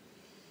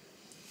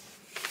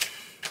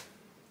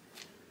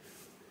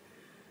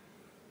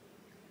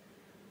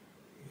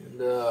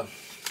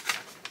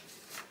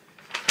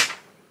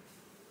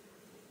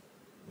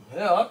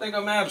 Hell, I think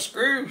I'm out of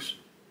screws.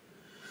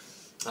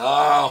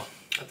 Oh,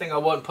 I think I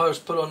wasn't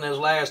supposed to put on those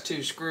last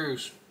two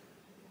screws.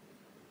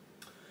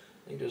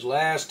 I think those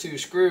last two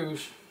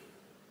screws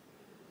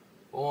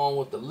go on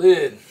with the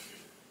lid.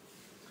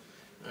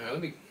 Alright,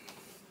 let me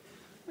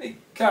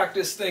cock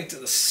this thing to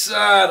the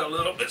side a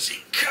little bit so you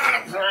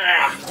kind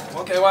of...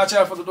 Okay, watch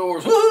out for the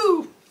doors.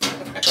 Woo!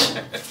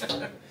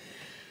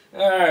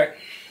 Alright,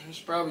 there's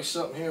probably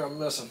something here I'm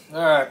missing.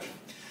 Alright,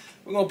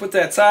 we're going to put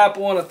that top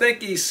on. I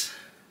think he's...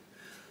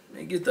 Let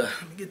me get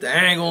the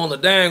angle on the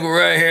dangle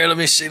right here. Let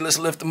me see. Let's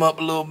lift them up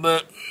a little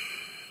bit.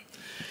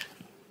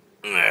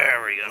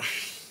 There we go.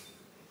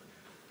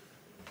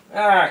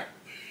 Alright.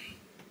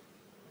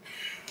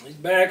 These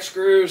back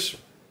screws,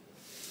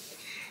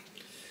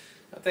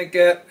 I think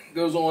that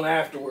goes on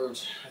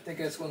afterwards. I think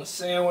that's going to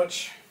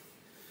sandwich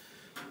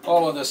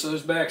all of this. So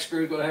those back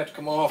screws are going to have to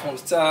come off on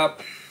the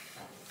top.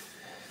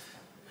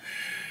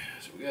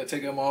 So we got to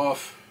take them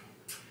off.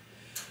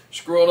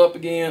 Screw it up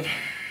again.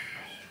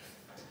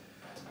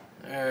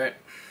 Alright.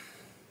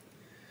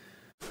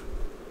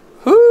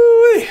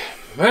 Whoo-wee!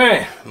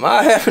 Man, am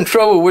I having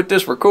trouble with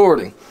this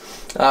recording.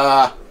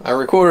 I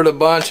recorded a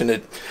bunch and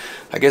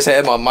I guess I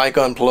had my mic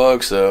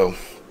unplugged, so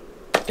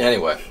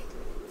anyway,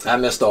 I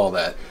missed all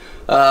that.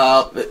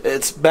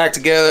 It's back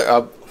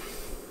together.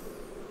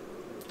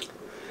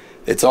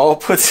 It's all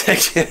put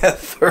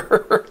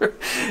together.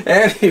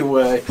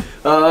 Anyway,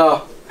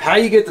 how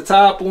you get the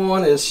top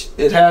one is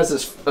it has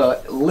this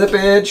lip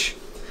edge.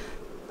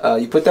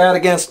 You put that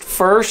against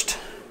first,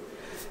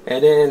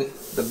 and then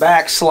the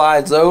back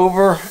slides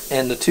over,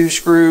 and the 2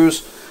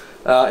 screws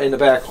in the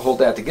back will hold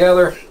that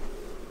together.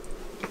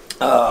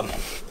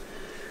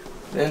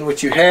 Then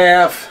what you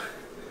have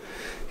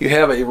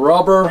a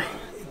rubber.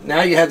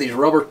 Now you have these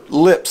rubber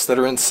lips that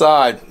are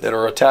inside that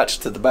are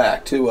attached to the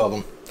back, 2 of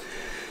them.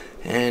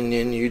 And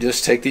then you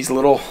just take these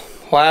little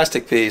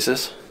plastic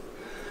pieces.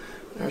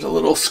 There's a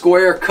little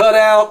square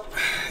cutout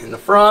in the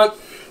front,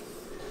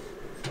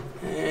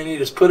 and you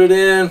just put it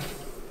in,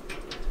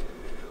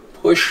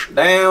 push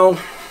down,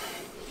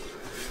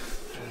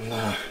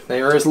 and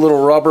there is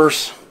little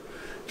rubbers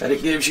that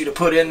it gives you to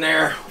put in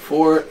there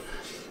for it.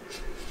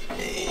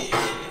 And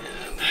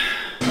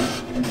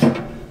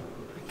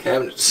the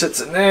cabinet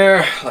sits in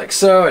there like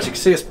so. As you can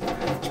see,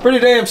 it's pretty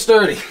damn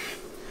sturdy.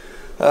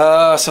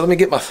 So let me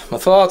get my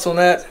thoughts on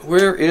that.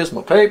 Where is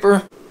my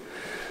paper?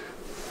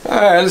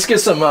 Alright, let's get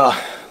some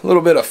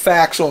little bit of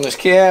facts on this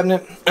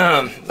cabinet.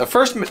 The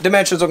first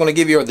dimensions I'm going to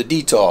give you are the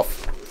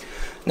Detolf.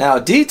 Now,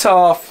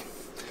 Detolf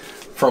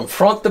from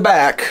front to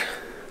back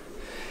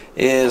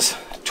is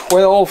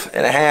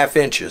 12.5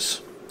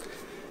 inches.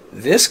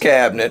 This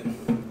cabinet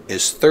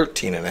is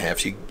 13.5,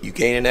 so you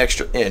gain an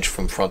extra inch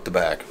from front to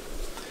back.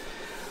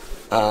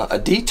 A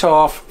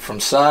Detolf from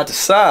side to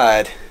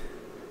side,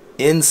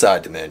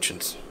 inside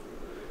dimensions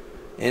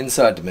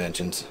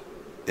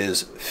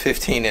is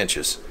 15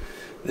 inches.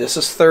 This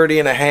is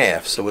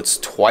 30.5, so it's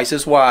twice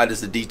as wide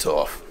as the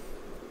Detolf.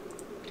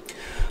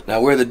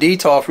 Now where the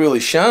Detolf really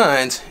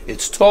shines,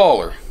 it's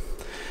taller.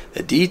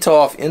 The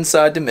Detolf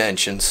inside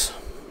dimensions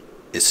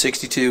is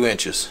 62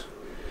 inches.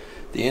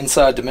 The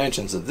inside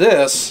dimensions of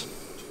this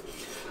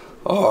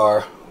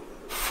are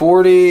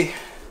 40,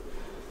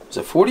 is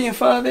it 40 and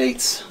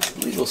 5/8? I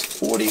believe it was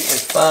 40 and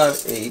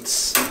 5/8.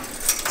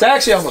 It's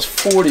actually almost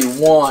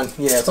 41.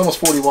 Yeah, it's almost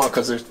 41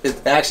 because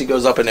it actually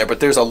goes up in there, but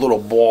there's a little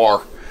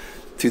bar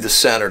through the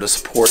center to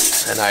support,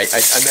 and I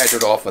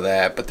measured off of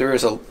that, but there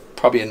is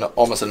probably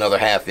almost another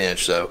 ½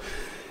 inch, so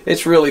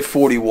it's really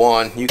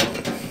 41. You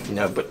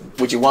know, but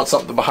would you want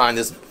something behind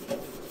this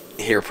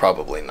here?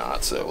 Probably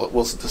not. So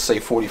we'll just say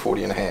 40,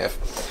 40.5.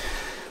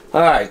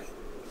 All right.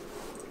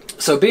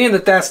 So being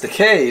that that's the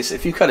case,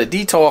 if you cut a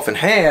Detolf in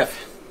half,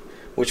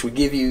 which would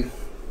give you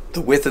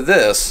the width of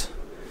this,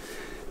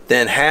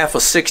 then half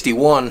of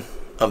 61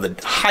 of the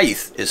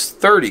height is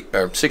 30,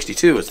 or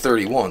 62 is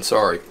 31,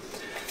 sorry.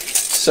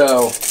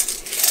 So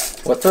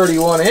what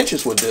 31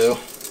 inches would do,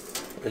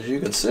 as you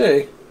can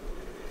see,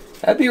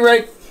 that'd be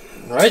right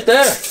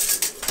there.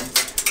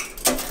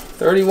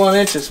 31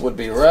 inches would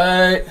be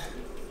right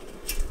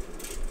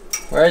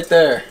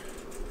there.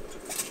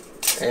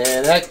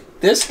 And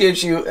this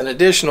gives you an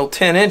additional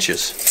 10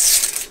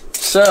 inches.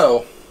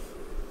 So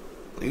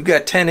you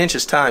got 10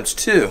 inches times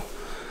 2.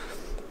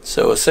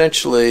 So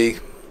essentially,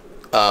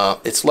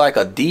 it's like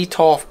a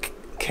Detolf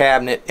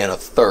cabinet and a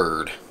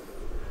third.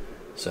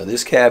 So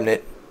this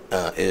cabinet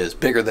is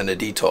bigger than a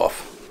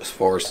Detolf as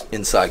far as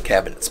inside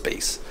cabinet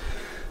space.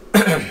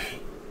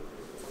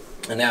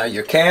 And now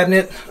your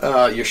cabinet,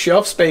 your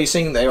shelf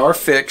spacing, they are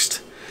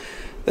fixed.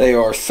 They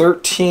are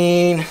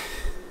 13,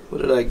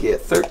 what did I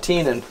get?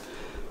 13 and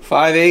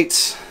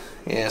 5/8.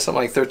 Yeah,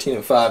 something like 13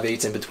 and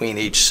 5/8 in between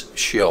each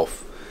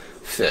shelf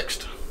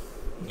fixed.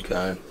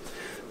 Okay.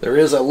 There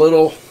is a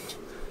little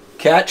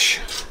catch,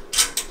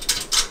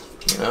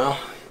 you know,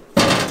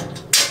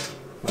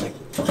 like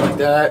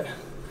that.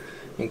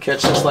 You can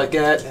catch this like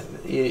that.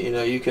 You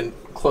know, you can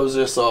close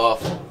this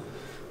off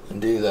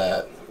and do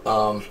that.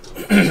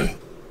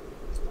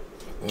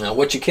 Now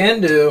what you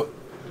can do,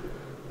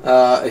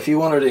 if you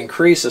wanted to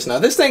increase this, now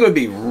this thing would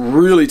be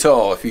really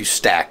tall if you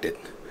stacked it.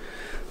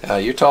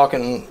 You're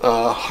talking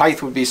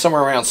height would be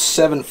somewhere around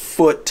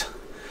 7'5".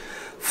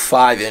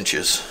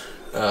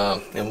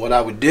 And what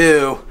I would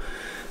do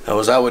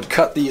was I would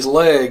cut these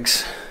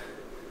legs,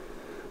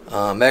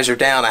 measure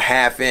down a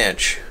 ½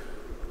 inch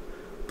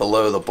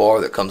below the bar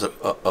that comes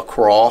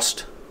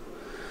across,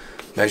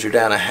 measure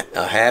down a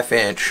 ½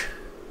 inch,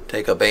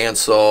 take a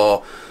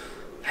bandsaw,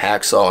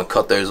 hacksaw, and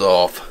cut those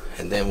off.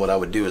 And then what I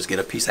would do is get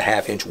a piece of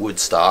 ½ inch wood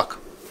stock,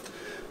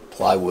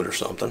 plywood or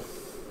something,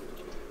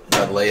 and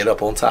I'd lay it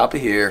up on top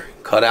of here,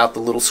 cut out the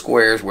little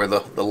squares where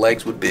the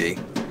legs would be,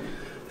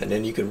 and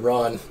then you can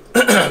run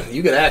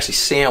you could actually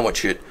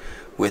sandwich it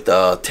with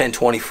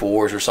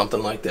 1024s or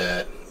something like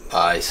that.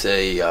 I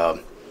say I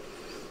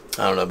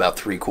don't know, about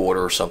 3/4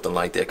 or something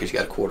like that, because you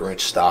got a 1/4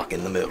 inch stock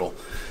in the middle,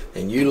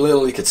 and you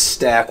literally could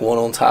stack one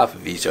on top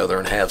of each other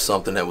and have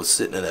something that was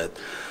sitting at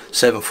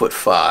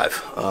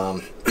 7'5".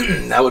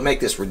 That would make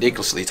this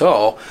ridiculously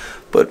tall.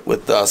 But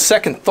with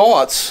second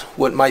thoughts,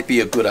 what might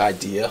be a good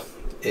idea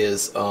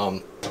is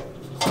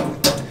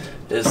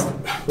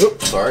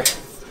oops, sorry.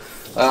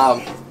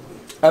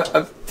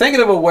 I'm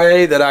thinking of a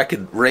way that I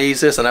could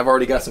raise this, and I've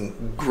already got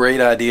some great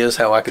ideas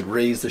how I could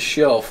raise the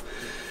shelf.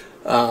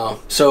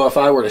 So if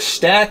I were to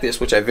stack this,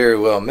 which I very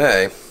well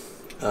may,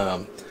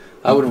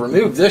 I would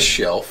remove this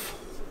shelf.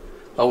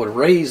 I would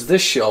raise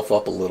this shelf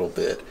up a little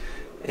bit,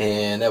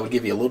 and that would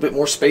give you a little bit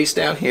more space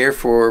down here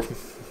for,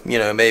 you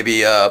know,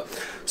 maybe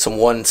some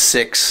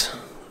 1/6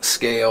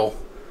 scale,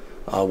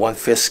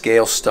 1/5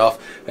 scale stuff.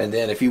 And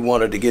then if you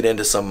wanted to get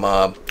into some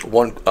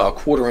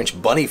 1/4 inch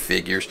bunny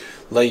figures,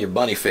 lay your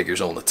bunny figures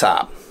on the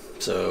top.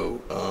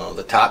 So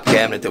the top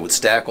cabinet that would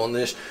stack on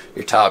this,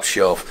 your top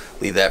shelf,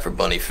 leave that for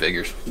bunny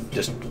figures.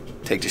 Just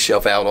take the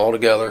shelf out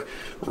altogether,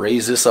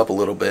 raise this up a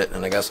little bit,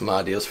 and I got some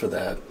ideas for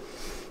that.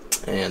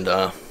 And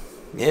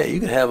yeah, you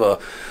can have a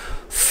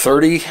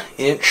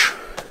 30-inch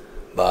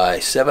by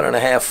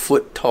 7.5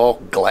 foot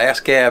tall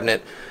glass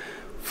cabinet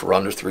for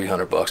under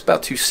 $300,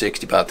 about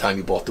 $260 by the time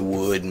you bought the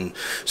wood and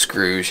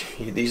screws.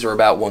 These are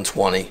about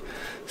 $120,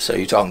 so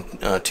you're talking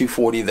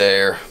 $240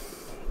 there.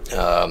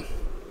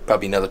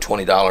 Probably another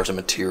 $20 of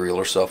material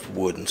or stuff,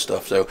 wood and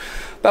stuff, so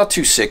about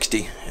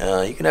 $260.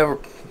 You can have a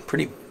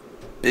pretty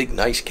big,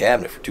 nice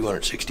cabinet for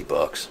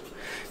 $260.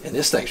 And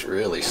this thing's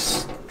really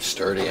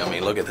sturdy. I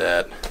mean, look at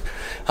that.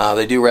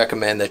 They do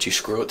recommend that you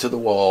screw it to the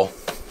wall,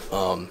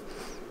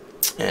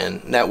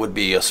 and that would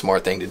be a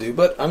smart thing to do.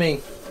 But I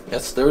mean,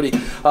 that's sturdy.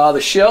 The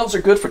shelves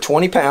are good for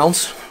 20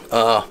 pounds,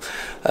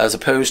 as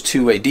opposed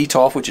to a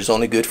Detolf, which is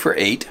only good for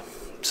 8.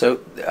 So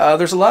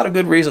there's a lot of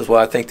good reasons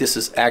why I think this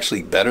is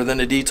actually better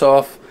than a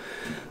Detolf.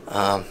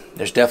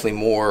 There's definitely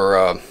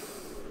more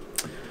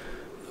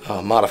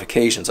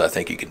modifications I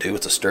think you can do.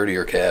 It's a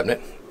sturdier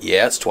cabinet.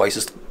 Yeah, it's twice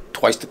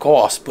the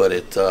cost, but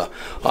it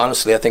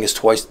honestly I think it's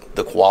twice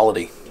the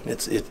quality.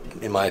 It's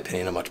in my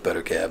opinion a much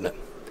better cabinet.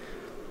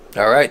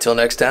 All right, till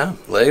next time.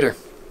 Later.